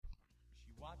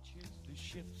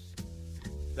ships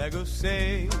that go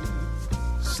sailing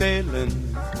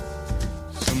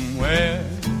somewhere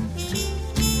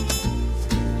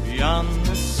beyond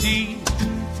the sea,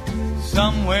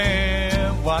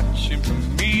 somewhere watching for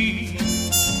me.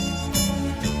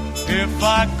 If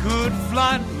I could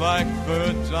fly like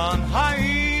birds on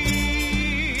high.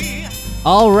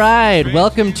 All right,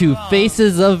 welcome to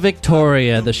Faces of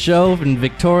Victoria, the show in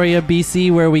Victoria,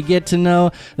 BC, where we get to know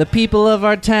the people of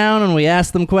our town and we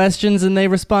ask them questions and they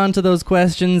respond to those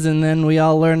questions, and then we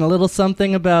all learn a little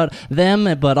something about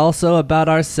them, but also about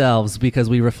ourselves, because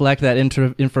we reflect that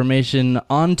information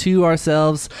onto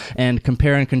ourselves and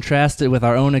compare and contrast it with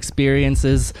our own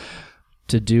experiences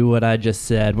to do what I just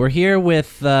said. We're here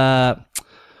with, well,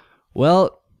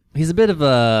 he's a bit of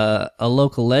a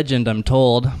local legend, I'm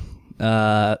told.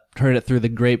 Heard it through the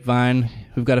grapevine.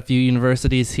 We've got a few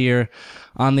universities here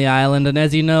on the island, and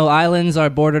as you know, islands are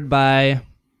bordered by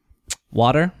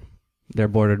water. They're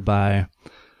bordered by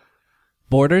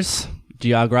borders,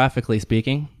 geographically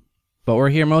speaking. But we're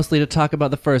here mostly to talk about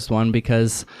the first one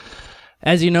because,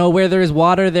 as you know, where there is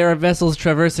water, there are vessels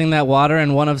traversing that water,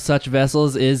 and one of such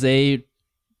vessels is a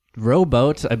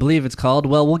rowboat, I believe it's called.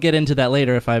 Well, we'll get into that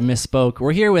later if I misspoke.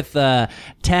 We're here with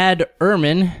Tad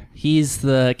Ehrman. He's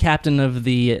the captain of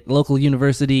the local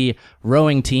university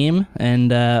rowing team. And,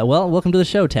 well, welcome to the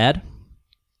show, Tad.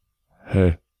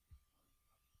 Hey.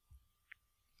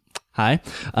 Hi.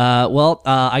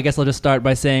 I guess I'll just start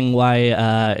by saying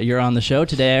why you're on the show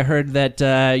today. I heard that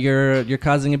you're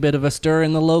causing a bit of a stir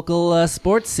in the local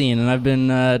sports scene, and I've been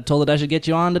told that I should get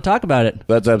you on to talk about it.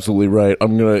 That's absolutely right.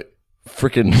 I'm going to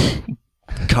freaking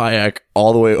kayak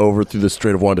all the way over through the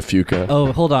Strait of Juan de Fuca.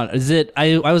 Oh, hold on. Is it?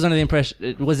 I was under the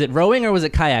impression, was it rowing or was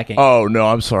it kayaking? Oh, no,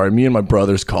 I'm sorry. Me and my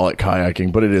brothers call it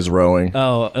kayaking, but it is rowing.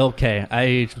 Oh,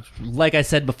 okay. Like I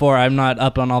said before, I'm not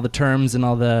up on all the terms and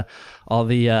all the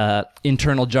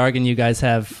internal jargon you guys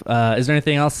have. Is there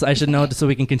anything else I should know so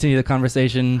we can continue the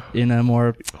conversation in a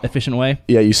more efficient way?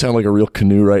 Yeah, you sound like a real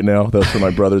canoe right now. That's for my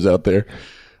brothers out there.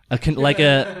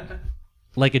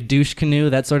 Like a douche canoe,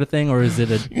 that sort of thing, or is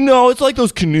it a... No, it's like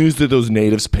those canoes that those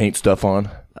natives paint stuff on.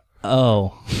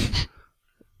 Oh.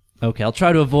 Okay, I'll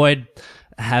try to avoid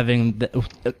having...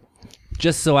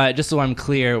 Just so I'm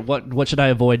clear, what should I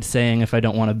avoid saying if I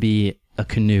don't want to be a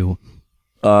canoe?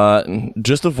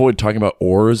 Just avoid talking about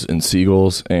oars and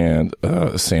seagulls and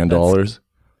sand dollars.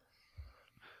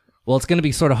 Well, it's going to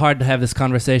be sort of hard to have this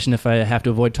conversation if I have to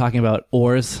avoid talking about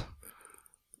oars.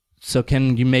 So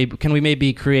can we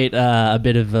maybe create a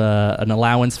bit of an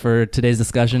allowance for today's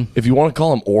discussion? If you want to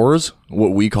call them oars,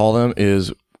 what we call them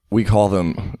is we call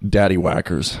them daddy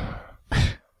whackers.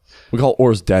 We call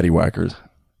oars daddy whackers.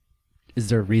 Is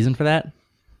there a reason for that?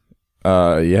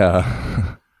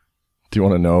 Yeah. Do you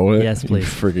want to know it? Yes, please.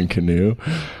 You friggin' canoe.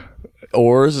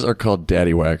 Oars are called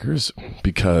daddy whackers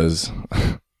because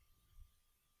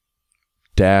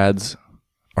dads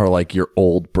are like your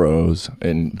old bros,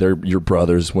 and they're your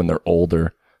brothers when they're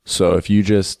older. So if you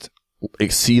just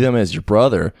see them as your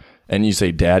brother and you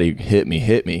say, "Daddy, hit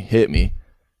me,"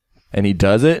 and he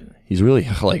does it, he's really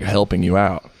like helping you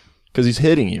out because he's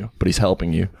hitting you, but he's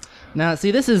helping you. Now,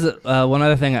 see, this is one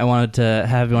other thing I wanted to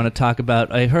have you want to talk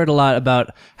about. I heard a lot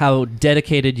about how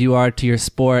dedicated you are to your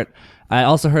sport. I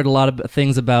also heard a lot of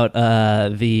things about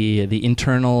the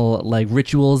internal like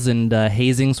rituals and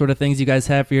hazing sort of things you guys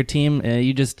have for your team.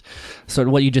 You just sort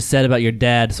of what you just said about your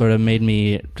dad sort of made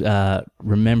me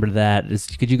remember that.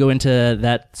 Could you go into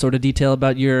that sort of detail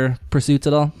about your pursuits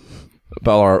at all?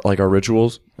 About our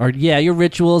rituals? Or yeah, your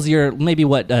rituals. Your maybe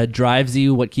what drives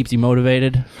you, what keeps you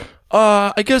motivated.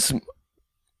 I guess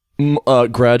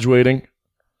graduating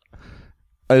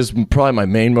is probably my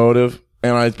main motive.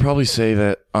 And I'd probably say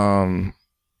that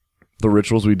the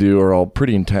rituals we do are all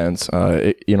pretty intense.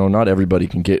 Not everybody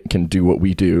can do what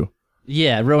we do.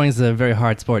 Yeah, rowing's a very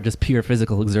hard sport, just pure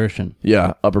physical exertion.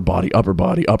 Yeah, upper body.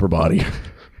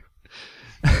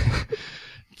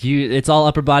 It's all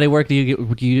upper body work. Do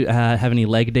you have any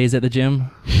leg days at the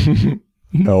gym?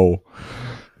 No.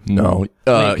 Wait,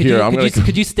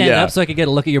 could you stand up so I could get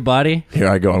a look at your body? Here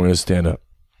I go. I'm going to stand up.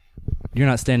 You're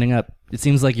not standing up. It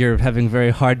seems like you're having a very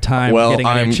hard time getting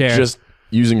in your chair. I'm just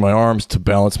using my arms to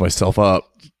balance myself up.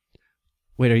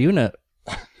 Wait, are you in a...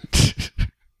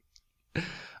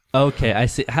 Okay, I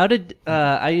see. How did...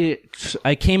 I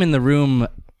came in the room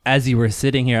as you were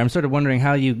sitting here. I'm sort of wondering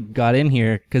how you got in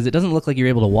here, because it doesn't look like you're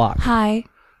able to walk. Hi,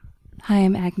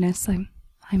 I'm Agnes. I'm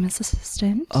his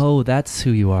assistant. Oh, that's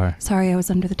who you are. Sorry I was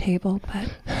under the table, but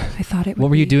I thought it would What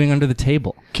were you doing under the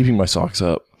table? Keeping my socks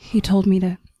up. He told me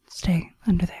to stay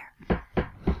under there.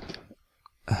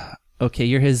 Okay,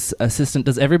 you're his assistant.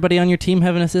 Does everybody on your team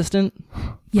have an assistant?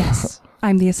 Yes,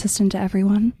 I'm the assistant to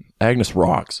everyone. Agnes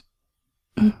rocks.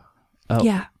 Oh.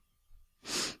 Yeah.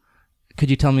 Could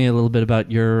you tell me a little bit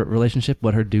about your relationship,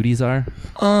 what her duties are?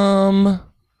 Do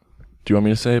you want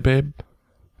me to say it, babe?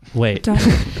 Wait.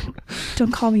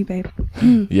 Don't call me babe.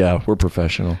 Yeah, we're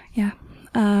professional. Yeah.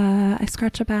 I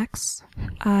scratch their backs.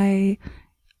 I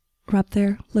rub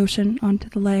their lotion onto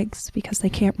the legs because they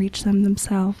can't reach them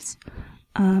themselves.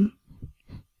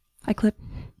 I clip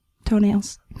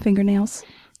toenails, fingernails.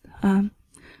 Do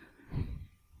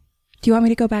you want me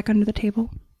to go back under the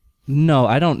table? No,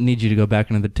 I don't need you to go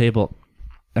back under the table.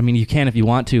 I mean, you can if you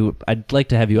want to. I'd like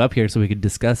to have you up here so we could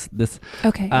discuss this.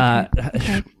 Okay.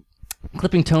 Okay.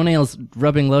 Clipping toenails,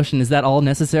 rubbing lotion, is that all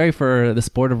necessary for the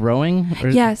sport of rowing? Or-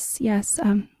 Yes.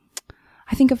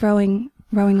 I think of rowing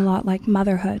a lot like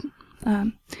motherhood.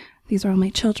 These are all my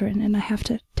children, and I have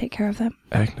to take care of them.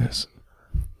 Agnes.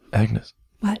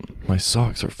 What? My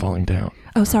socks are falling down.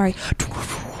 Oh, sorry.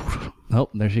 Oh,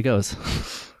 there she goes.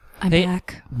 I'm Hey.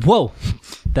 back. Whoa,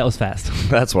 that was fast.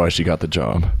 That's why she got the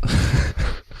job.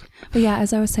 But yeah,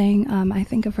 as I was saying, I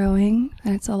think of rowing,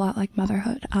 and it's a lot like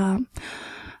motherhood.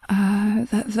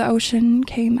 The ocean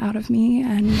came out of me,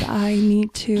 and I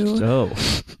need to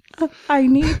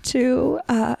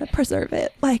preserve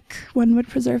it like one would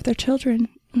preserve their children.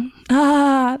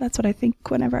 That's what I think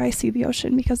whenever I see the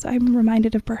ocean, because I'm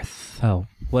reminded of birth. Oh,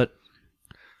 what?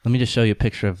 Let me just show you a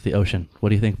picture of the ocean. What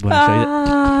do you think? Want to show you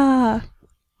that?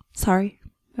 Sorry,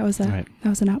 that was Right. that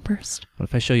was an outburst. What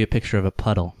if I show you a picture of a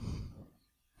puddle?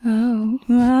 Oh,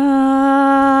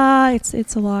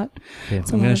 it's a lot. Okay,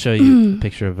 It's I'm a going lot to show of- you a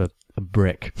picture of a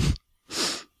brick.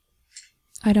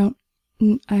 I don't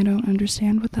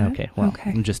understand what that. Okay, well,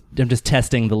 okay. I'm just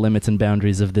testing the limits and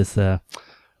boundaries of this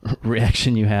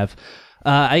reaction you have.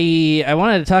 I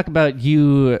wanted to talk about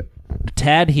you.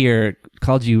 Tad here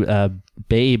called you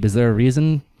babe. Is there a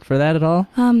reason for that at all?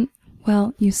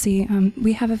 Well, you see,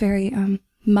 we have a very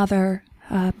mother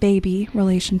baby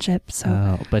relationship.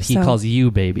 So, But he so calls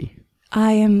you baby.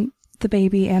 I am the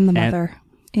baby and the mother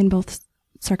in both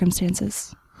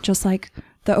circumstances, just like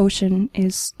the ocean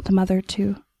is the mother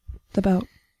to the boat.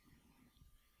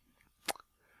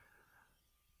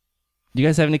 Do you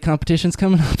guys have any competitions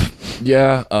coming up?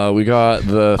 Yeah, we got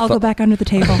the I'll go back under the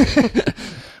table.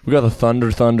 we got the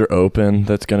Thunder Open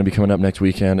that's going to be coming up next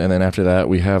weekend, and then after that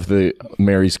we have the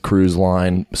Mary's Cruise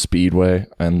Line Speedway,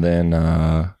 and then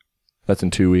that's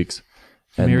in 2 weeks.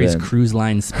 And Mary's then- Cruise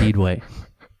Line Speedway.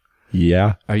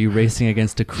 Yeah. Are you racing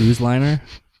against a cruise liner?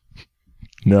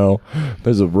 No,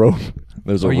 there's a rope.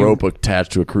 There's a Are you- rope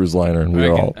attached to a cruise liner, and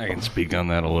we're all I can speak on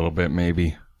that a little bit,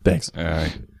 maybe. thanks.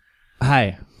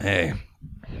 Hi. Hey,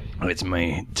 it's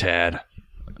me, Tad.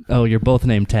 Oh, you're both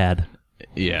named Tad.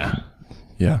 Yeah.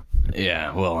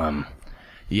 Yeah. Well, I'm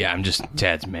just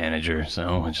Tad's manager,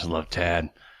 so I just love Tad.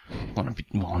 Want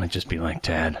to just be like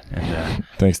Tad, and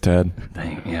Thanks, Tad.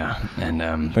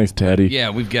 Thanks, Taddy.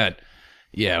 we've got.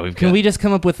 Can we just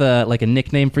come up with a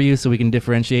nickname for you so we can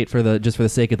differentiate for the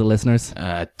sake of the listeners?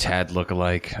 Tad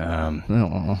lookalike?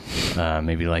 Oh.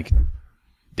 Maybe like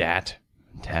Dat,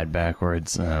 Tad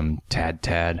backwards. Tad,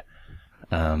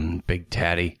 Big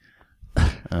Taddy,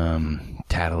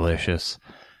 Tadalicious,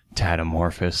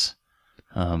 Tatamorphous.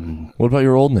 What about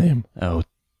your old name? Oh,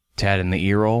 Tad in the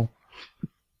ear roll.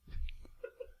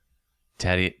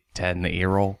 Tad in the ear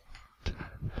roll.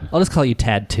 I'll just call you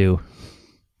Tad 2.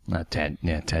 Tad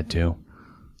 2.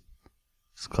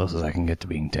 As close as I can get to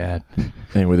being Tad.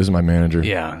 Anyway, this is my manager.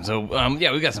 Yeah. So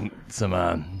we got some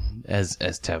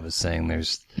as Tad was saying,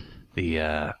 there's the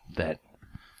that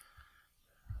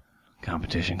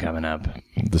competition coming up.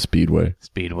 The Speedway.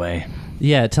 Speedway.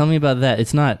 Yeah, tell me about that.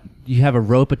 It's not you have a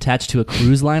rope attached to a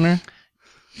cruise liner?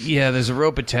 Yeah, there's a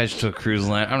rope attached to a cruise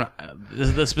line. I'm not,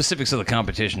 the specifics of the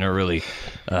competition are really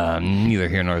neither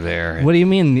here nor there. What do you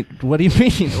mean? What do you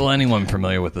mean? Well, anyone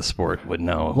familiar with the sport would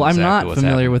know. Well, I'm exactly not what's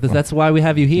familiar happening. with this. That's why we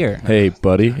have you here. Hey,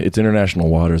 buddy, it's international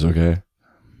waters, okay?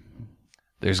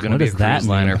 There's going to What be a does that cruise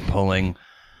liner mean? pulling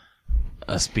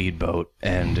a speedboat,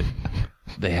 and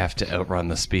they have to outrun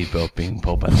the speedboat being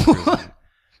pulled by the cruise liner.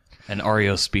 An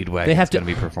REO Speedwagon They have is going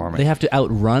to be performing. They have to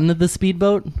outrun the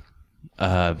speedboat?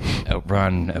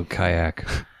 outrun, out kayak,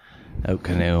 out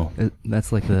canoe.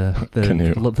 That's like the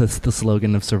Canoe. the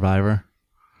slogan of Survivor.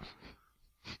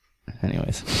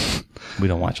 Anyways, We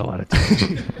don't watch a lot of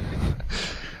TV.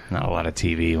 Not a lot of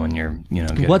TV when you're,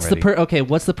 getting what's ready.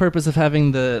 what's the purpose of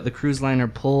having the cruise liner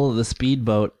pull the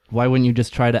speedboat? Why wouldn't you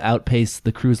just try to outpace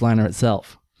the cruise liner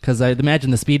itself? Because I'd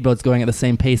imagine the speedboat's going at the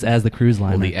same pace as the cruise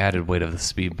liner. Well, the added weight of the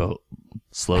speedboat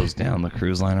slows down the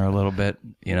cruise liner a little bit.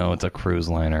 It's a cruise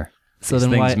liner. So These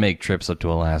then things why- make trips up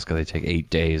to Alaska. They take 8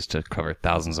 days to cover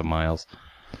thousands of miles.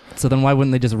 So then why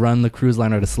wouldn't they just run the cruise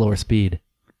liner at a slower speed?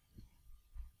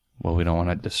 Well, we don't want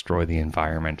to destroy the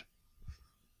environment.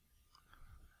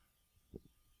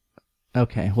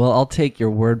 Okay, well, I'll take your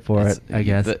word for it, I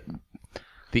guess.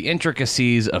 The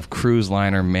intricacies of cruise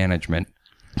liner management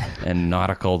and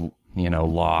nautical,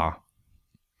 law,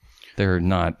 they're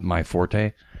not my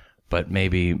forte, but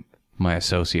maybe my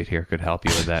associate here could help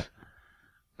you with that.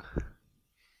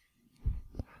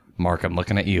 Mark, I'm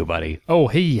looking at you, buddy. Oh,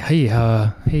 hey,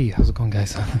 how's it going,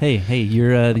 guys? Hey,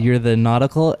 you're the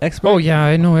nautical expert? Oh, yeah,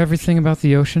 I know everything about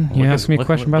the ocean. You ask me a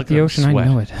question about the ocean, I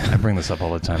know it. I bring this up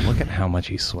all the time. Look at how much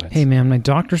he sweats. Hey, man, my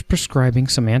doctor's prescribing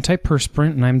some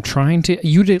antiperspirant, and I'm trying to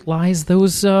utilize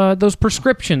those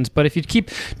prescriptions. But if you keep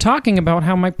talking about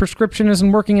how my prescription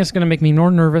isn't working, it's going to make me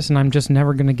more nervous, and I'm just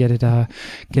never going to get it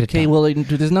Okay, done. well,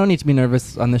 there's no need to be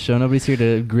nervous on this show. Nobody's here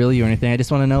to grill you or anything. I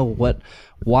just want to know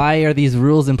why are these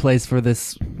rules in place for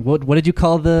this? What did you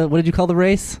call the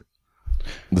race?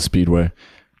 The Speedway.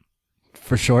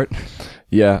 For short,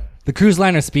 Yeah. the Cruise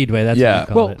Liner Speedway. That's what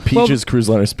you call it. Peaches Cruise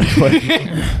Liner Speedway.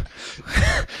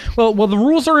 Well, the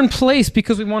rules are in place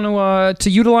because we want to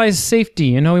utilize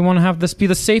safety. We want to have this be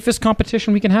the safest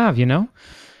competition we can have.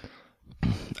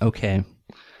 Okay.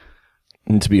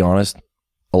 And to be honest,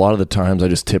 a lot of the times I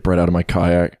just tip right out of my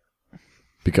kayak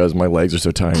because my legs are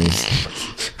so tiny.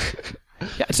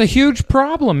 Yeah, it's a huge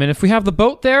problem, and if we have the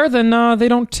boat there, then they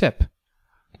don't tip.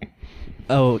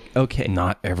 Oh, okay.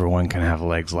 Not everyone can have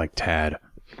legs like Tad.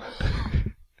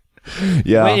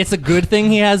 Yeah. Wait, it's a good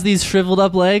thing he has these shriveled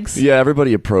up legs? Yeah,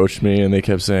 everybody approached me and they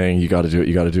kept saying, you got to do it,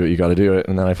 you got to do it, you got to do it.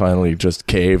 And then I finally just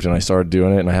caved and I started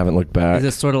doing it and I haven't looked back. Is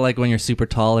it sort of like when you're super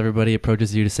tall, everybody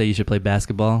approaches you to say you should play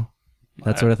basketball?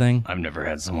 That sort of thing? I've never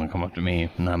had someone come up to me,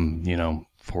 and I'm,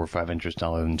 4 or 5 inches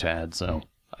taller than Tad, so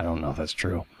I don't know if that's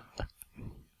true.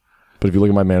 But if you look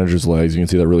at my manager's legs, you can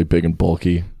see they're really big and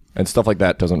bulky. And stuff like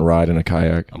that doesn't ride in a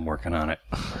kayak. I'm working on it.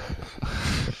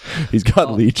 He's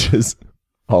got leeches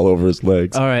all over his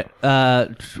legs. All right.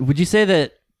 Would you say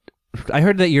that... I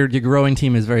heard that your growing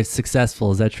team is very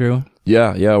successful. Is that true?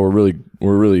 Yeah, we're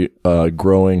really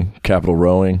growing, capital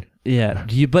rowing. Yeah.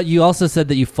 But you also said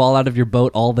that you fall out of your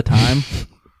boat all the time.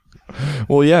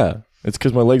 Well, yeah. It's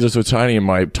because my legs are so tiny and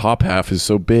my top half is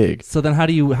so big. So then how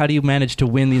do you manage to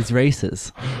win these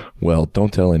races? Well,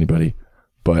 don't tell anybody,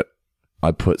 but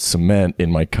I put cement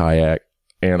in my kayak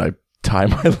and I tie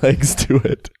my legs to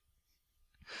it.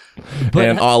 But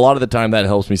and a lot of the time that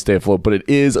helps me stay afloat, but it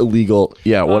is illegal.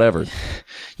 Yeah, whatever.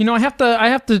 I have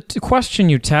to question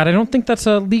you, Tad. I don't think that's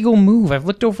a legal move. I've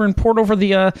looked over and pored over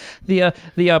the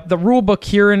rule book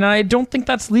here, and I don't think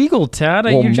that's legal, Tad.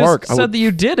 Well, You just Mark, said that you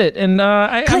did it, and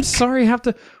I'm sorry. I have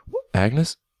to.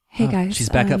 Agnes? Hey guys, she's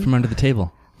back up from under the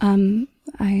table. I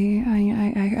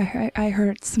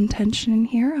heard some tension in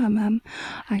here.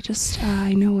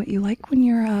 I know what you like when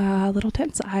you're a little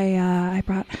tense.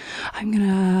 I'm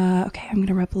gonna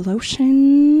rub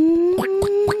lotion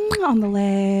on the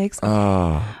legs.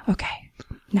 Okay.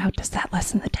 Now does that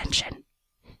lessen the tension?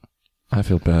 I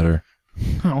feel better.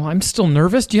 Oh, I'm still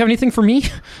nervous. Do you have anything for me?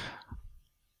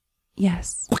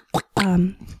 Yes.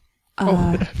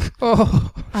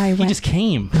 Oh, I He went. just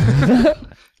came.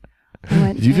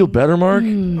 Do you feel better, Mark?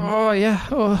 oh yeah.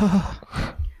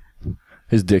 Oh.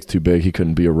 His dick's too big. He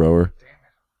couldn't be a rower.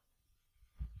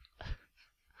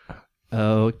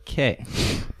 Okay.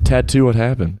 Tattoo, what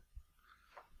happened?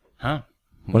 Huh?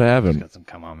 What happened? Got some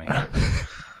cum on me.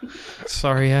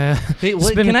 Sorry. Hey,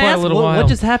 It's been can I quite a ask little what while.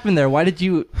 just happened there? Why did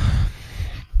you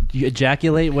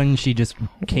ejaculate when she just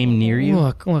came near you?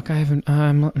 Look.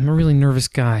 I'm a really nervous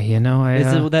guy.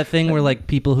 Is it that thing where like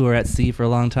people who are at sea for a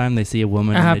long time, they see a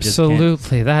woman and they just can't?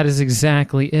 Absolutely. That is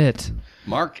exactly it.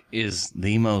 Mark is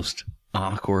the most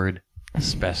awkward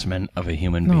specimen of a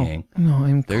human No, being.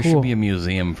 I'm There cool. should be a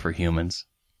museum for humans.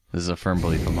 This is a firm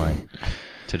belief of mine.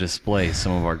 To display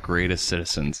some of our greatest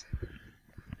citizens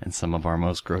and some of our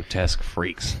most grotesque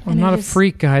freaks. I'm And not it a is-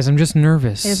 freak, guys. I'm just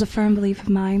nervous. It is a firm belief of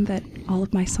mine that all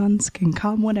of my sons can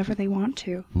come whenever they want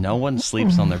to. No one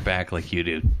sleeps on their back like you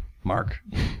do, Mark.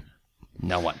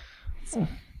 No one.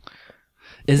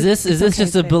 Is this okay,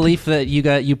 just a babe. belief that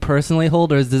you personally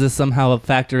hold, or does this somehow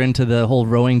factor into the whole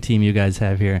rowing team you guys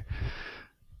have here?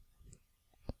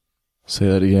 Say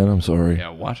that again. I'm sorry. Yeah,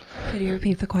 what? Could you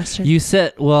repeat the question? You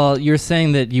said, well, you're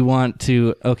saying that you want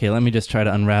to. Okay, let me just try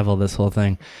to unravel this whole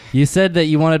thing. You said that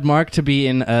you wanted Mark to be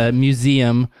in a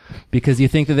museum because you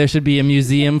think that there should be a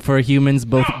museum for humans,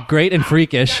 both great and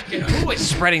freakish. Who is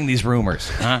spreading these rumors?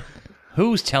 Huh?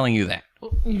 Who's telling you that?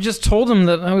 You just told him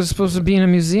that I was supposed to be in a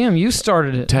museum. You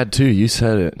started it. Tattoo, you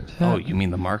said it. Oh, you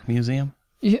mean the Mark Museum?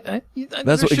 Yeah,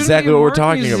 That's exactly what we're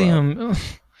talking about. about.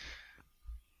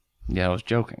 Yeah, I was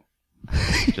joking.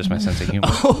 Just my sense of humor.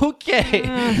 Okay.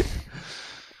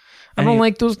 I don't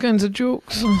like those kinds of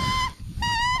jokes.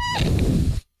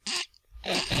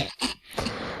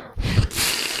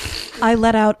 I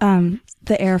let out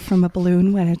the air from a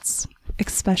balloon when it's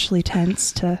especially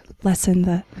tense to lessen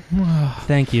the.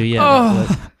 Thank you.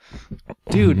 Yeah.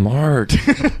 Dude, Mart.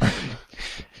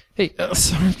 Hey,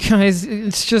 sorry guys,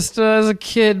 it's just as a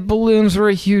kid, balloons were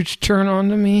a huge turn on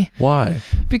to me Why?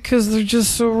 because they're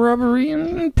just so rubbery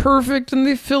and perfect, and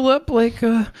they fill up with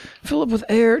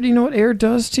air. Do you know what air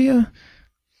does to you?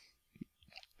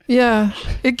 Yeah,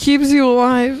 it keeps you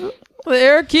alive. The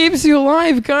air keeps you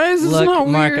alive, guys. It's Look, not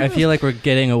Mark, weird. I feel like we're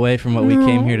getting away from what we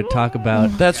came here to talk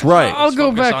about. That's right. I'll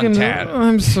go focus back on into. Tad.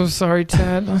 I'm so sorry,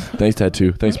 Tad. Thanks,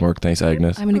 Tattoo. Thanks, Mark. Thanks,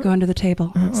 Agnes. I'm going to go under the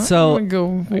table. So I'm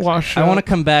gonna go wash. I want to up.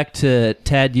 come back to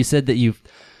Tad. You said that you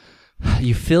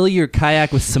fill your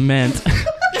kayak with cement.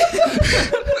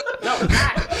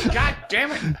 God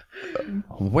damn it!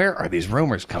 Where are these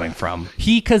rumors coming from?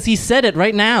 Because he said it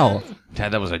right now.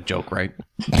 Tad, that was a joke, right?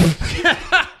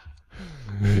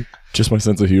 Just my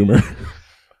sense of humor.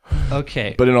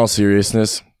 Okay. But in all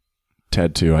seriousness,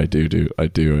 Tattoo, I do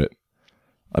it.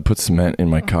 I put cement in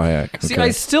my kayak. See, okay?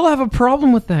 I still have a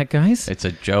problem with that, guys. It's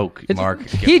a joke, Mark.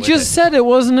 He just said it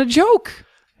wasn't a joke.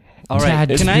 All right.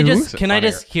 Tad, Can I too?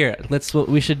 just here?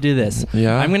 We should do this.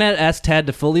 Yeah? I'm gonna ask Tad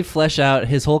to fully flesh out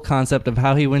his whole concept of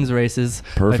how he wins races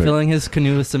by Perfect. filling his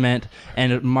canoe with cement.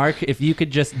 And Mark, if you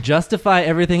could just justify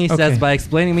everything he says Okay. by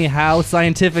explaining me how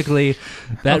scientifically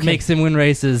that Okay. makes him win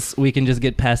races, we can just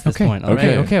get past this Okay. point. All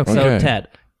right. Okay. So Okay. Tad,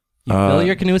 you fill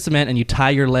your canoe with cement and you tie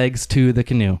your legs to the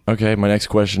canoe. Okay, my next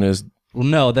question is, Well,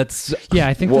 no, that's Yeah,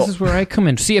 I think Well- this is where I come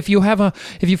in. See, if you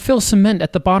fill cement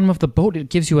at the bottom of the boat, it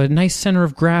gives you a nice center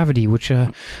of gravity, which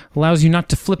allows you not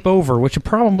to flip over, which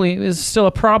probably is still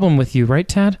a problem with you, right,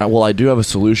 Tad? well, I do have a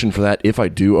solution for that. If I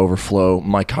do overflow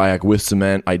my kayak with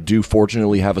cement, I do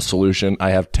fortunately have a solution. I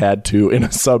have Tattoo in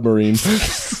a submarine.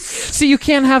 See, you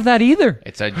can't have that either.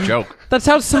 It's a joke. That's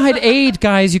outside aid,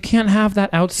 guys. You can't have that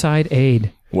outside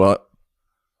aid. What?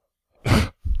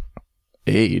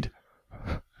 Aid.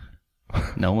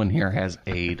 No one here has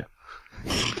aid.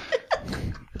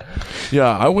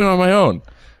 Yeah, I went on my own.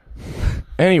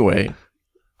 Anyway,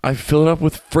 I fill it up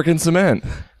with frickin' cement.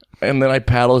 And then I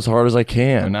paddle as hard as I We're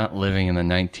can. not living in the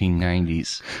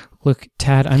 1990s. Look,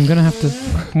 Tad, I'm gonna have to.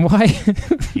 Why?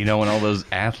 You know when all those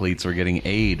athletes were getting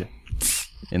aid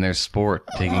in their sport,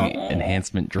 taking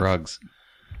enhancement drugs.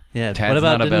 yeah. Tad's What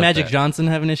about not did about Magic that. Johnson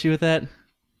have an issue with that?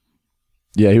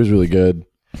 Yeah, he was really good.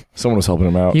 Someone was helping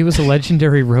him out. He was a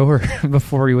legendary rower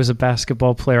before he was a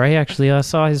basketball player. I actually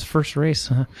saw his first race.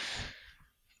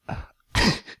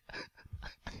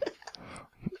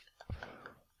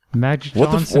 Magic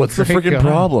Johnson. What's the great freaking guy.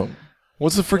 problem?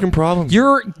 What's the freaking problem?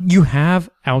 You have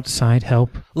outside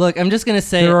help. Look, I'm just gonna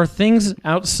say There are things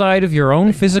outside of your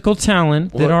own physical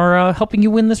talent that Look. are helping you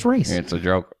win this race. It's a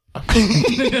joke.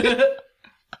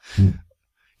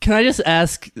 Can I just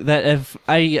ask that if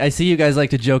I see you guys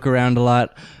like to joke around a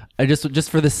lot, I just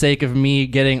for the sake of me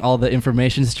getting all the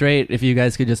information straight, if you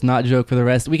guys could just not joke for the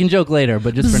rest, we can joke later,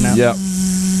 but just for now. Yeah.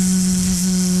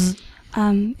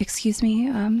 Excuse me.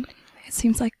 It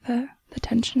seems like the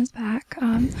tension is back.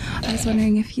 I was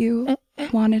wondering if you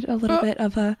wanted a little bit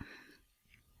of a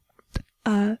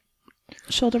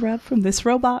shoulder rub from this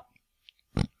robot.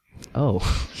 Oh,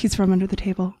 He's from under the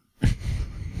table.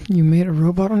 You made a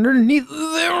robot underneath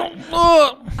there.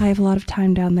 Oh. I have a lot of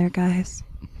time down there, guys.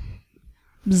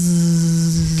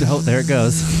 oh, there it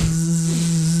goes.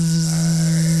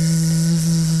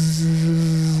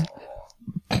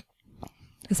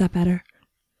 Is that better?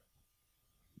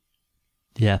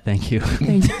 Yeah, thank you.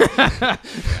 Thank you. Yeah,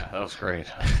 that was great.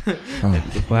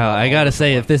 Wow, I gotta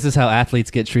say, if this is how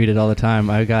athletes get treated all the time,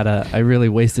 I really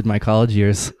wasted my college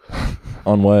years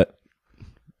On what?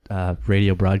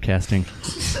 radio broadcasting.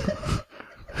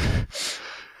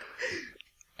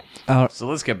 So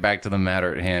let's get back to the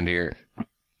matter at hand here.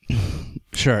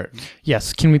 Sure.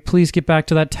 Yes, can we please get back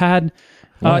to that, Tad?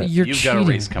 You're You've cheating. got a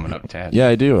race coming up, Tad. Yeah,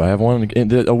 I do. I have one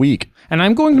in a week. And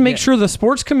I'm going to make sure the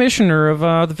sports commissioner of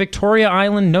the Victoria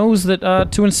Island knows that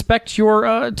to inspect your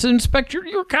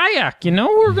kayak. You know,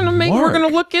 we're gonna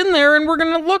look in there and we're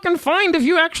gonna look and find if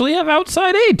you actually have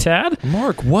outside aid, Tad.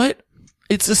 Mark, what?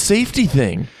 It's a safety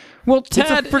thing. Well, a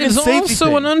Tad friggin' is safety also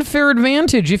thing. an unfair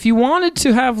advantage. If you wanted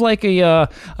to have like a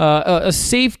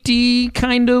safety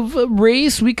kind of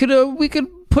race, we could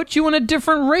put you in a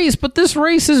different race. But this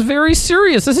race is very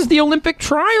serious. This is the Olympic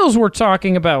trials we're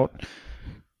talking about.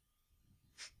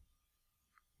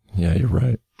 Yeah, you're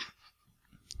right.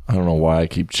 I don't know why I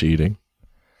keep cheating.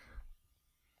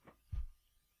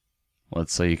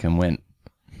 Let's say you can win.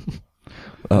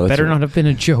 Oh, that's Better right. not have been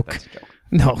a joke.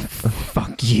 No,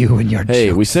 fuck you and your Hey,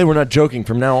 joke. we said we're not joking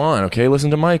from now on, okay?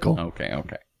 Listen to Michael. Okay.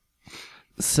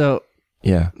 So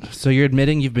Yeah. you're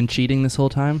admitting you've been cheating this whole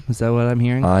time? Is that what I'm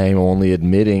hearing? I am only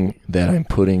admitting that I'm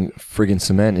putting friggin'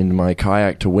 cement into my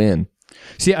kayak to win.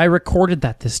 See, I recorded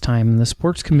that this time, and the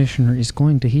sports commissioner is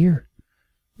going to hear.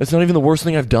 That's not even the worst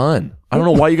thing I've done. I don't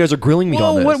know why you guys are grilling me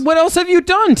on Whoa, this. what else have you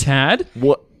done, Tad?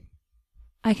 What?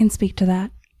 I can speak to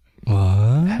that. What?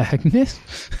 Agnes?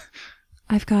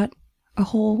 I've got a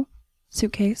whole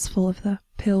suitcase full of the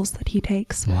pills that he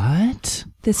takes. What?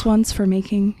 This one's for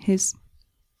making his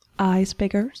eyes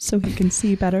bigger so he can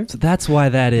see better. So that's why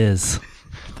that is.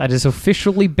 That is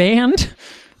officially banned?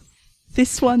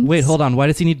 This one's Wait, hold on. Why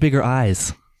does he need bigger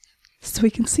eyes? so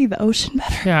he can see the ocean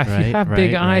better. Yeah, if Right, you have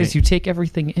big right, eyes, right. you take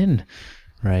everything in.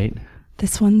 Right?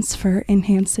 This one's for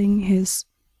enhancing his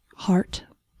heart.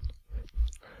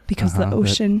 Because the but-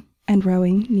 ocean and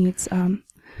rowing needs a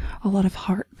lot of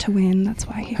heart to win. That's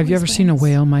why he Have you ever always seen a wins.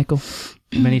 whale, Michael?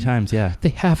 Many times, yeah. They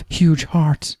have huge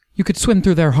hearts. You could swim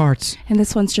through their hearts. And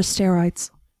this one's just steroids.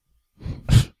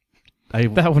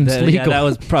 That one's Yeah, legal. that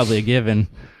was probably a given.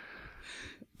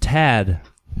 Tad.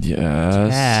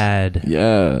 Yes. Tad.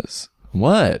 Yes.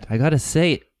 What? I gotta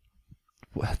say,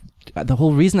 the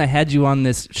whole reason I had you on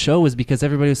this show was because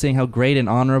everybody was saying how great and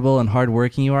honorable and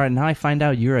hardworking you are, and now I find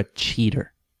out you're a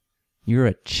cheater. You're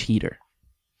a cheater.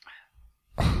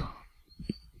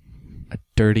 A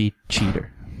dirty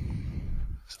cheater.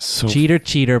 So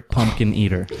Cheater, pumpkin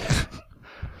eater.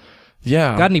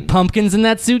 yeah. Got any pumpkins in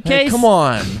that Hey, suitcase? come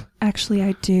on. Actually,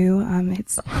 I do.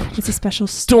 It's a special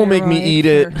steroid. Don't make me eat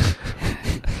it.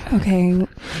 Okay,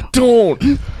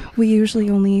 Don't. we usually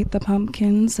only eat the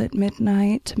pumpkins at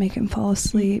midnight to make him fall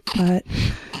asleep, but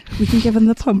we can give him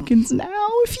the pumpkins now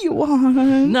if you want.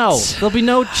 No, there'll be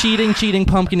no cheating,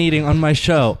 pumpkin eating on my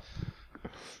show.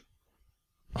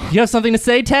 You have something to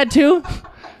say, Tad, too?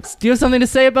 Do you have something to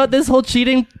say about this whole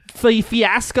cheating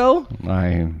fiasco?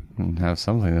 I have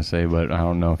something to say, but I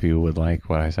don't know if you would like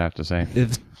what I have to say.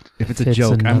 If it's a It's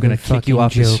joke, I'm another going to kick you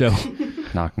off fucking this show.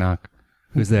 joke. Knock, knock.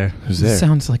 Who's there? Who's there?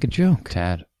 Sounds like a joke.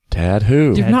 Tad. Tad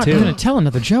who? You're Tad not too. going to tell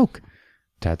another joke.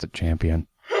 Tad's a champion.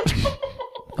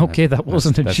 Okay, that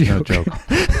wasn't a That's joke. no joke.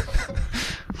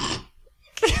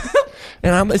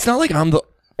 And it's not like I'm the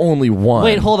only one.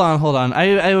 Wait, hold on.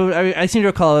 I seem to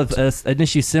recall an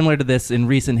issue similar to this in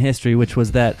recent history, which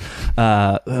was that,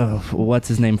 what's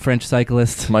his name, French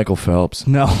cyclist? Michael Phelps.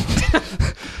 No.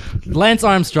 Lance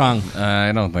Armstrong.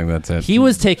 I don't think that's it. He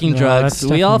was taking No, drugs.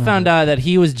 that's We all definitely found out that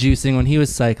he was juicing when he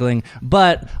was cycling,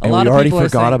 but a And lot we of already people are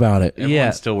forgot saying- about it. Everyone Yeah.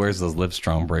 still wears those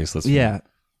Livestrong bracelets. Yeah.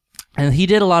 And he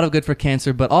did a lot of good for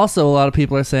cancer, but also a lot of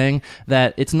people are saying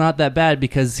that it's not that bad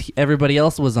because everybody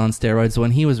else was on steroids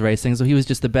when he was racing, so he was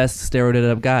just the best steroided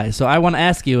up guy. So I want to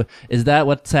ask you, is that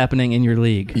what's happening in your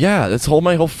league? Yeah, that's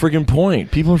my whole friggin'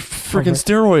 point. People are friggin'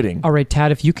 steroiding. All right,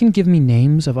 Tad, if you can give me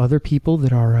names of other people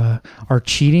that are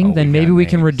cheating, Oh, then we maybe got we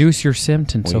can names. reduce your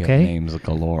sentence, We have okay? names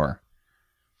galore.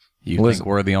 You Listen. think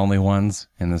we're the only ones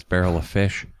in this barrel of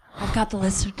fish? I've got the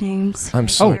list of names. I'm right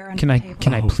sorry. here on Can the I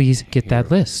table. please get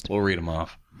that list? We'll read them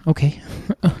off. Okay.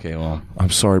 Okay, well, I'm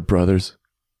sorry, brothers.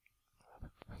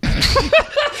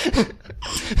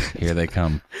 here they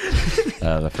come.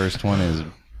 The first one is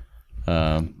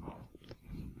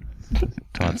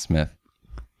Todd Smith.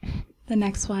 The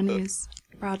next one is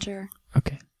Roger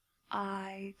Okay.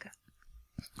 Ig.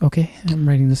 Okay, I'm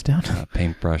writing this down.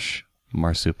 Paintbrush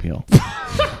Marsupial.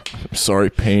 I'm sorry,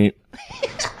 Paint.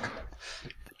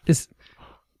 Is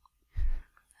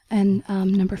And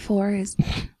number 4 is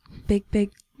Big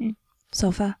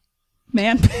Sofa.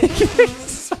 Man.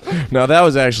 Now that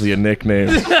was actually a nickname.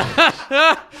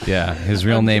 Yeah, his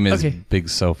real name is Okay. Big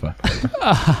Sofa.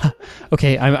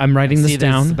 okay, I'm writing See, this there's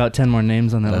down. about 10 more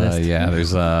names on that list. Yeah,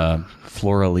 there's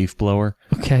Flora Leaf Blower.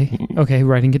 Okay,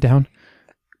 writing it down.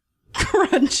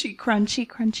 Crunchy.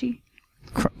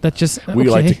 That just We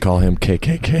like to call him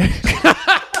KKK.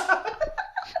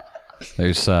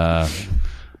 There's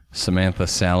Samantha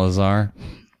Salazar.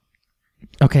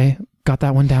 Okay, got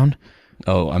that one down.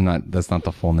 Oh, that's not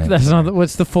the full name. That's not.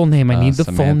 What's the full name? I need the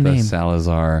full Samantha name.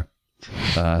 Salazar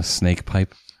Snake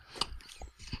Pipe.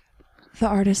 The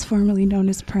artist formerly known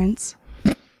as Prince.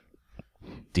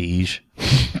 Deej.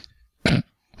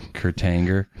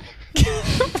 Kurtanger.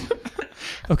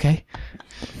 Okay.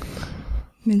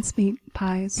 Mincemeat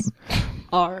pies.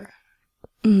 R.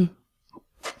 The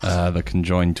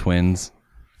conjoined twins.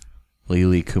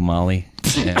 Lily Kumali.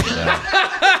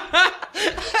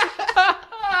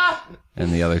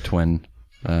 And the other twin,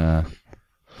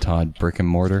 Todd Brick and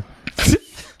Mortar.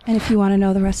 And if you want to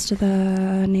know the rest of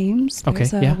the names, Okay,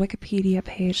 there's a yeah. Wikipedia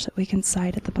page that we can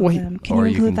cite at the Wait. bottom. Can Or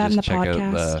you include that in the just check out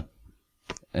podcast?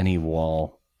 any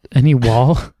wall. Any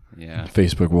wall? Yeah,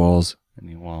 Facebook walls.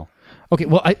 any wall. Okay,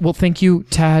 well, thank you,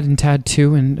 Tad and Tad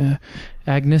 2 and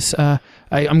Agnes. I'm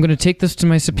going to take this to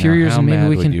my superiors Now, how and maybe mad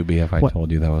we would can. you be if I What?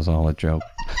 told you that was all a joke?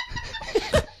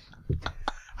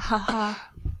 Haha.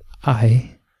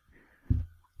 I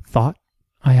thought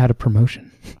I had a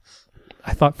promotion.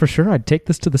 I thought for sure I'd take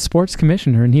this to the sports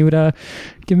commissioner and he would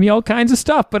give me all kinds of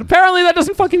stuff, but apparently that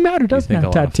doesn't fucking matter, You does think it? a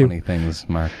lot Tad of 2. funny things,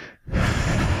 Mark.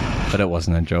 But it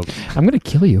wasn't a joke. I'm going to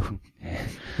kill you.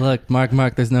 Look, Mark,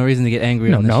 there's no reason to get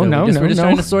angry No, on the no, show. no, we're just no.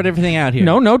 trying to sort everything out here.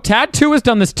 No, Tad 2 has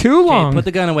done this too Okay, long. put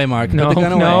the gun away, Mark. no, Put the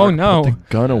gun away. no.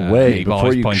 Gun away He before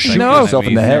always you points shoot fingers at yourself me.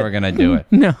 in the He's head. never gonna do it.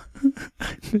 No.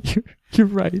 You're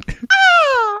right.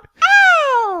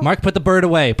 Mark, put the bird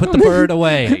away. Put the bird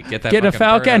away. Hey, get that Get a fucking bird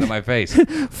falcon. out of my face.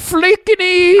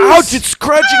 Flickinees! Ouch! It's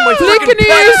scratching my freaking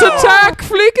Flickinees! pecker. Attack!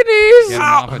 Flickinees! Get him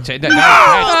off of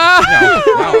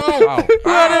no, no.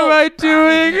 What am I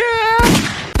doing?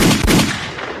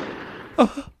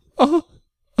 Oh,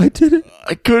 I did it.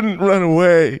 I couldn't run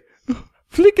away.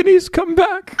 Flickinees, come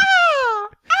back.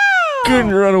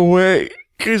 Couldn't run away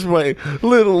because my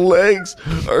little legs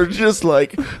are just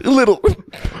like little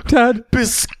Dad,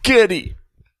 biscotti.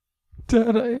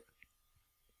 Dad,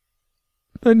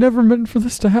 I never meant for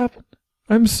this to happen.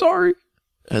 I'm sorry.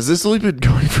 Has this only been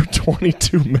going for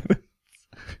 22 minutes?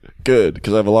 Good,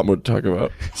 because I have a lot more to talk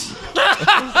about.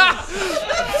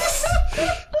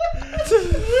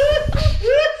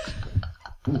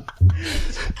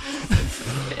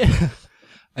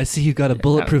 I see you got a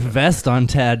bulletproof vest on,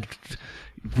 Tad.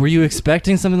 Were you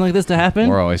expecting something like this to happen?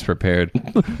 We're always prepared.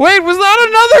 Wait, was that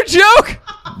another joke?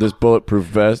 This bulletproof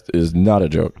vest is not a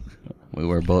joke. We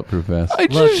wear bulletproof vests. I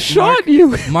Look, just shot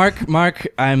you. Mark,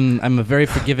 I'm a very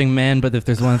forgiving man, but if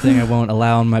there's one thing I won't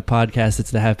allow on my podcast,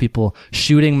 it's to have people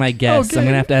shooting my guests. Okay. I'm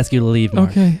going to have to ask you to leave,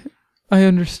 Mark. Okay, I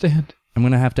understand. I'm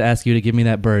going to have to ask you to give me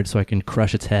that bird so I can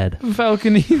crush its head.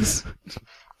 Falconese.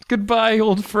 Goodbye,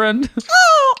 old friend.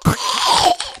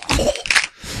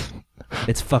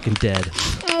 It's fucking dead.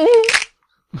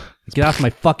 Get off my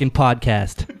fucking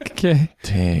podcast. Okay.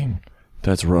 Dang,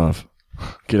 that's rough.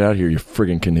 Get out of here, you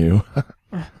friggin' canoe.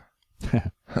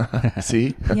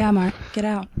 See? Yeah, Mark, get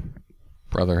out.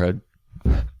 Brotherhood.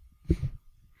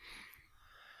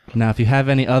 Now, if you have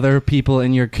any other people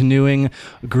in your canoeing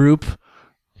group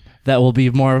that will be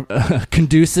more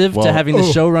conducive to Well- having the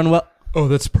show run well. Oh,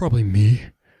 that's probably me.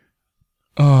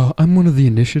 I'm one of the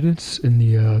initiates in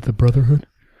the Brotherhood.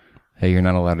 Hey, you're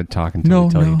not allowed to talk until we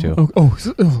tell you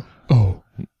to.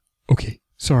 Okay.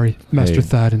 Sorry, Master Hey.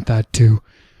 Thad and Thad 2.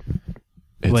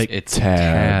 It's, Like, It's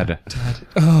Tad.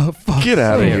 Tad. Fuck. Get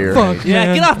out of here. Fuck, Yeah,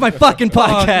 man. get off my fucking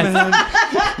podcast.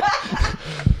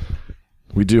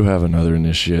 We do have another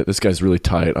initiate. This guy's really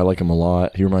tight. I like him a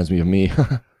lot. He reminds me of me.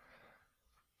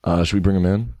 Should we bring him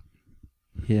in?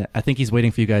 Yeah, I think he's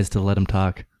waiting for you guys to let him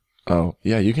talk. Oh,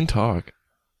 yeah, you can talk.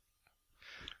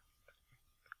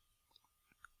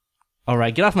 All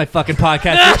right, get off my fucking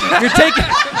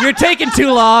podcast. You're taking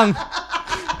too long.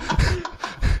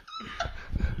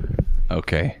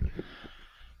 Okay.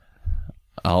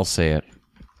 I'll say it.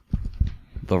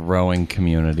 The rowing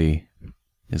community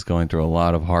is going through a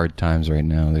lot of hard times right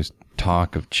now. There's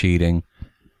talk of cheating.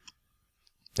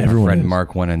 Everyone Our friend is.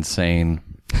 Mark went insane.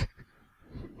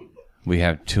 We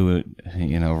have two,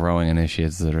 rowing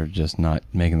initiates that are just not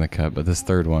making the cut, but this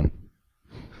third one,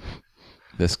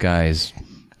 this guy's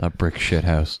a brick shit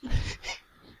house.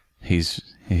 He's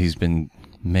been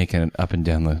making it up and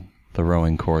down the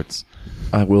rowing courts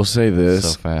I will say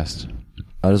this. so fast.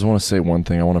 I just want to say one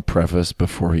thing I want to preface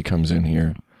before he comes in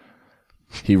here.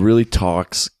 He really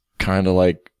talks kind of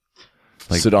like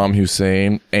Saddam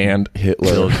Hussein and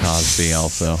Hitler. Bill Cosby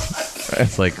also.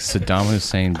 It's like Saddam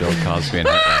Hussein, Bill Cosby, and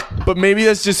Hitler. But maybe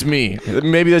that's just me.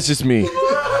 Maybe that's just me.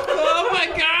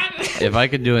 If I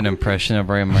could do an impression of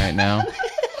him right now,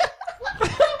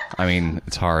 I mean,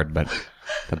 it's hard, but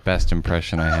the best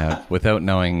impression I have, without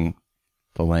knowing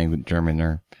the language, German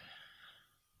or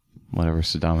whatever,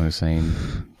 Saddam Hussein,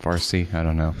 Farsi, I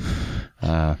don't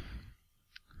know.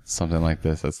 Something like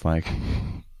this. It's like...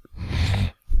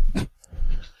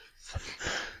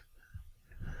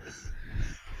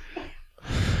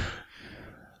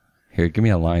 Here, give me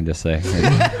a line to say.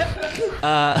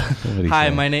 Hi,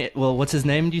 my name. Well, what's his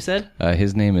name? You said.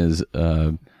 His name is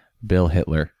Bill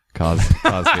Hitler Cosby.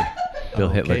 Bill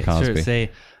Hitler Okay, Cosby. sure.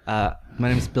 Say, my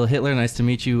name is Bill Hitler. Nice to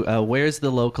meet you. Where's the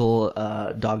local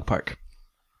dog park?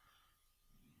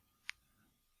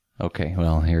 Okay,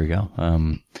 well, here we go.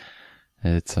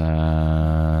 It's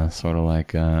sort of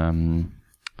like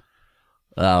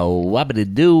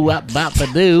whoppity doo wop bop a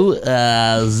doo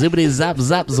zippity zap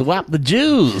zap zwap the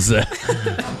Jews.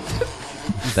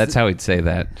 That's how he'd say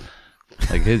that.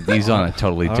 Like he's on a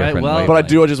totally All right, different well- But I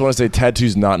wavelength. just want to say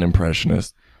Tattoo's not an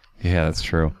impressionist. Yeah, that's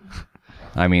true.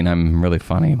 I mean, I'm really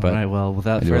funny, but All right, well,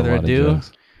 without I do a further lot of ado,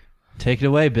 jokes. take it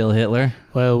away, Bill Hitler.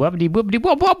 Well, whoopity whoopity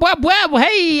whoop whoop whoop whoop.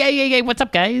 Hey, what's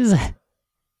up, guys?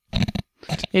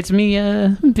 It's me,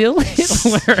 Bill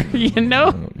Hitler. You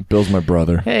know. Bill's my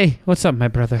brother. Hey, what's up, my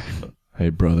brother? Hey,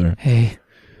 brother. Hey,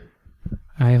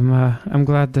 I'm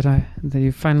glad that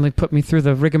you finally put me through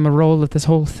the rigmarole of this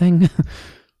whole thing.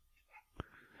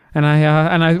 And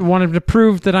I wanted to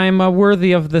prove that I am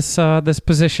worthy of this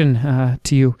position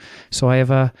to you. So I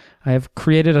have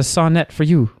created a sonnet for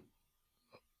you.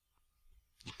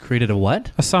 Created a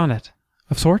what? A sonnet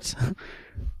of sorts.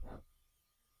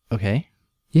 Okay.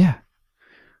 Yeah.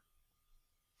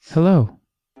 Hello.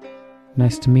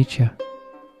 Nice to meet you.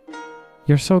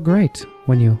 You're so great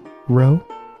when you row.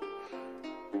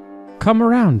 Come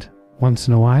around once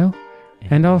in a while,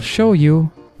 and I'll show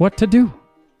you what to do.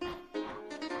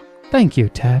 Thank you,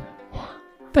 Tad.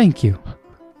 Thank you.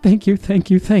 Thank you, thank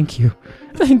you, thank you.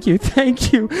 Thank you,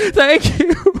 thank you, thank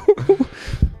you.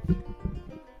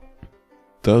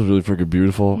 That was really freaking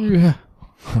beautiful. Yeah.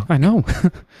 I know.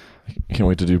 Can't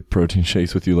wait to do protein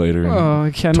shakes with you later and Oh,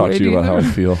 I can't talk wait to you about how I either.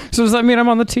 feel. So does that mean I'm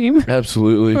on the team?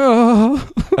 Absolutely. Oh,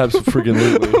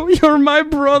 Absolutely. you're my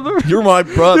brother. You're my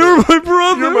brother. You're my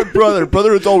brother. You're my brother.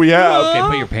 Brother, it's all we have. Okay,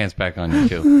 put your pants back on, you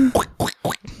two.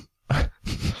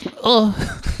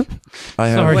 I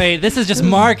have. Sorry. Wait, this is just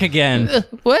Mark again.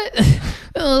 What?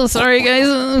 Oh, sorry, guys.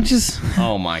 I'm just.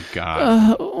 Oh my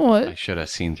god! I What? should have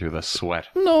seen through the sweat.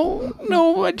 No.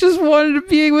 I just wanted to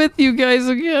be with you guys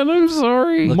again. I'm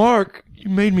sorry. Mark, you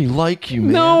made me like you,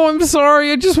 man. No, I'm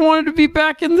sorry. I just wanted to be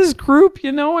back in this group.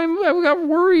 You know, I got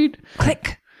worried.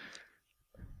 Click.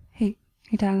 Hey,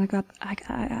 Dad.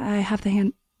 I have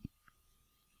the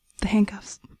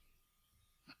handcuffs.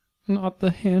 Not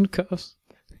the handcuffs.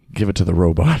 Give it to the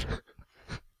robot.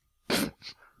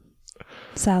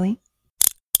 Sally.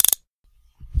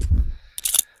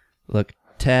 Look,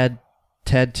 Tad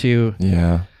 2.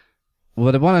 Yeah.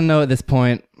 What I want to know at this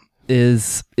point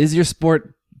is your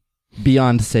sport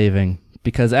beyond saving?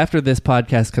 Because after this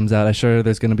podcast comes out, I'm sure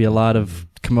there's going to be a lot of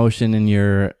commotion in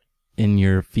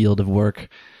your field of work.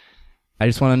 I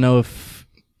just want to know if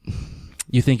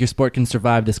you think your sport can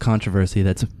survive this controversy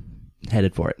that's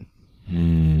headed for it.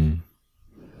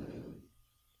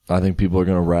 I think people are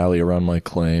going to rally around my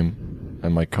claim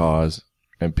and my cause,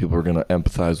 and people are going to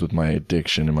empathize with my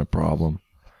addiction and my problem.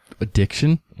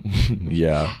 Addiction?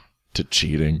 Yeah, to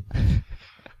cheating.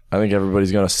 I think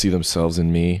everybody's going to see themselves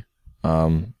in me,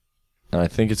 and I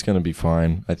think it's going to be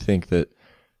fine. I think that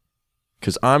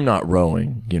because I'm not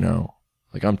rowing, you know,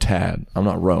 like I'm Tad. I'm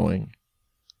not rowing.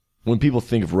 When people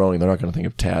think of rowing, they're not going to think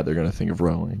of Tad. They're going to think of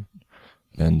rowing.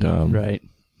 And Right.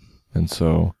 And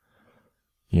so,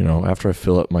 you know, after I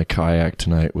fill up my kayak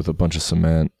tonight with a bunch of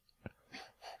cement,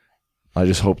 I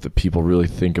just hope that people really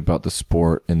think about the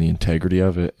sport and the integrity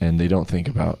of it, and they don't think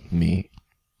about me.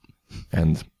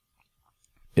 And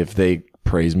if they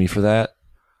praise me for that,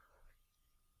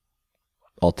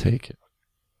 I'll take it.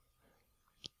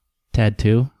 Tad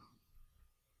 2?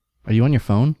 Are you on your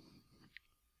phone?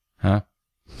 Huh?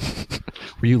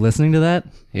 Were you listening to that?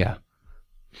 Yeah.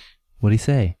 What'd he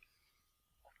say?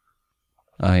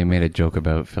 He made a joke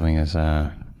about filling his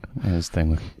thing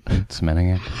with cement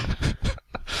again.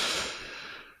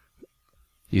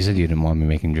 You said you didn't want me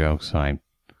making jokes, so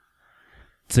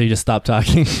So you just stopped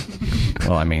talking?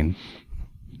 well, I mean,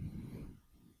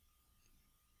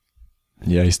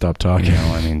 Yeah, he stopped you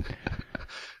talking.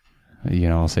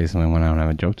 know, I'll say something when I don't have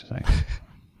a joke to say.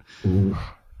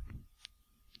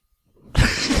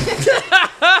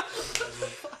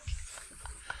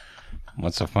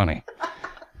 What's so funny?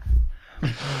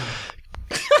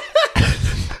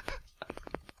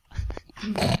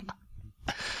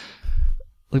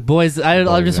 Like, boys,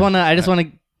 I just want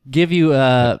to give you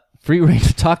free reign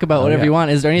to talk about whatever you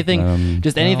want. Is there anything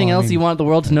anything else you want the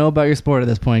world to know about your sport at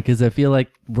this point? Because I feel like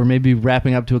we're maybe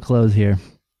wrapping up to a close here.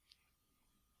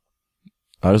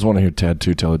 I just want to hear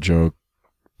Tattoo tell a joke.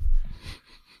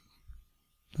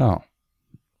 Oh.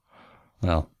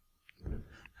 Well,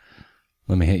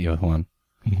 let me hit you with one.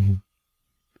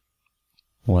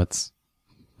 What's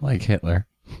like Hitler,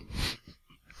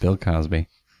 Bill Cosby,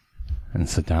 and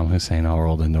Saddam Hussein all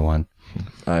rolled into one?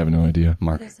 I have no idea.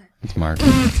 Mark. It's Mark.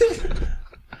 It's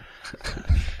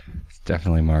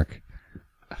definitely Mark.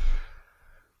 That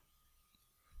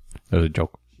was a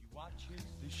joke.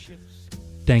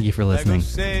 Thank you for I go listening.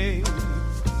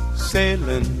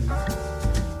 sailing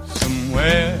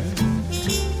somewhere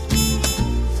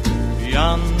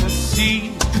beyond the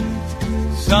sea,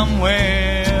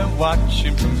 somewhere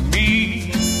watching for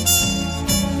me.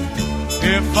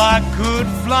 If I could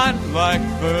fly like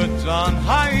birds on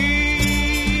high,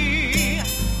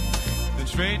 then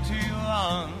straight to your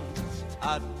arms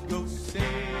I'd go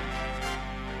sailing.